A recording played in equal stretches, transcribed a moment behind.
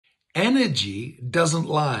Energy doesn't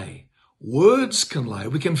lie. Words can lie.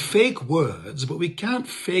 We can fake words, but we can't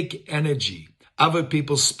fake energy. I've heard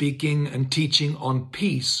people speaking and teaching on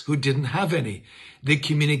peace who didn't have any. They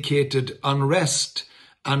communicated unrest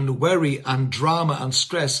and worry and drama and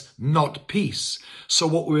stress, not peace. So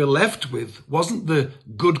what we were left with wasn't the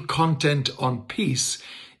good content on peace.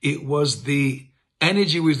 It was the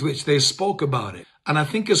energy with which they spoke about it. And I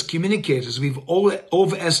think as communicators, we've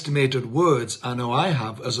overestimated words, I know I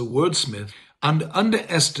have as a wordsmith, and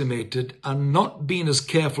underestimated and not been as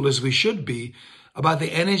careful as we should be about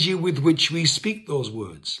the energy with which we speak those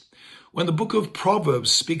words. When the book of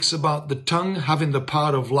Proverbs speaks about the tongue having the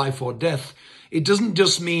power of life or death, it doesn't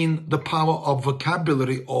just mean the power of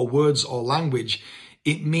vocabulary or words or language.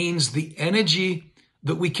 It means the energy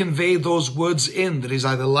that we convey those words in, that is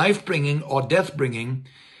either life-bringing or death-bringing.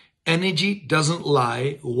 Energy doesn't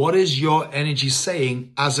lie. What is your energy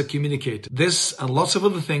saying as a communicator? This and lots of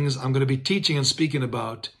other things I'm going to be teaching and speaking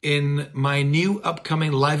about in my new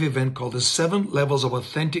upcoming live event called the 7 Levels of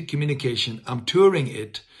Authentic Communication. I'm touring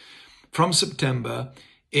it from September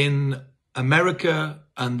in America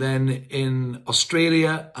and then in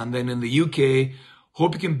Australia and then in the UK.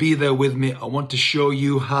 Hope you can be there with me. I want to show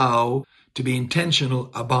you how to be intentional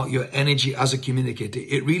about your energy as a communicator.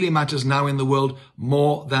 It really matters now in the world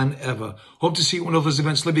more than ever. Hope to see you at one of those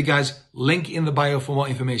events. Love you guys. Link in the bio for more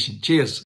information. Cheers.